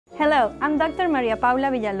Hello, I'm Dr. Maria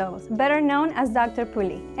Paula Villalobos, better known as Dr.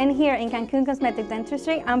 Puli, and here in Cancun Cosmetic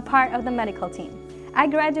Dentistry, I'm part of the medical team. I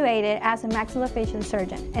graduated as a maxillofacial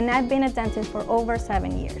surgeon, and I've been a dentist for over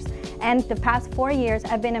 7 years, and the past 4 years,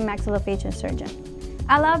 I've been a maxillofacial surgeon.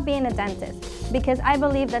 I love being a dentist because I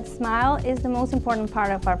believe that smile is the most important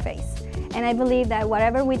part of our face. And I believe that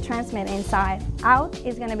whatever we transmit inside out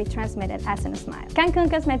is going to be transmitted as in a smile. Cancun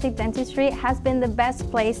Cosmetic Dentistry has been the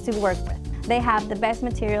best place to work with. They have the best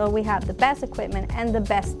material, we have the best equipment, and the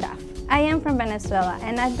best staff. I am from Venezuela,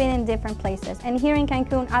 and I've been in different places, and here in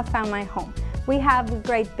Cancun, I've found my home. We have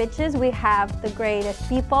great beaches, we have the greatest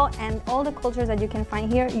people, and all the cultures that you can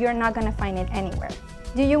find here, you're not going to find it anywhere.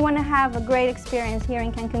 Do you want to have a great experience here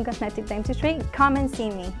in Cancun Cosmetic Dentistry? Come and see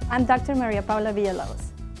me. I'm Dr. Maria Paula Villalobos.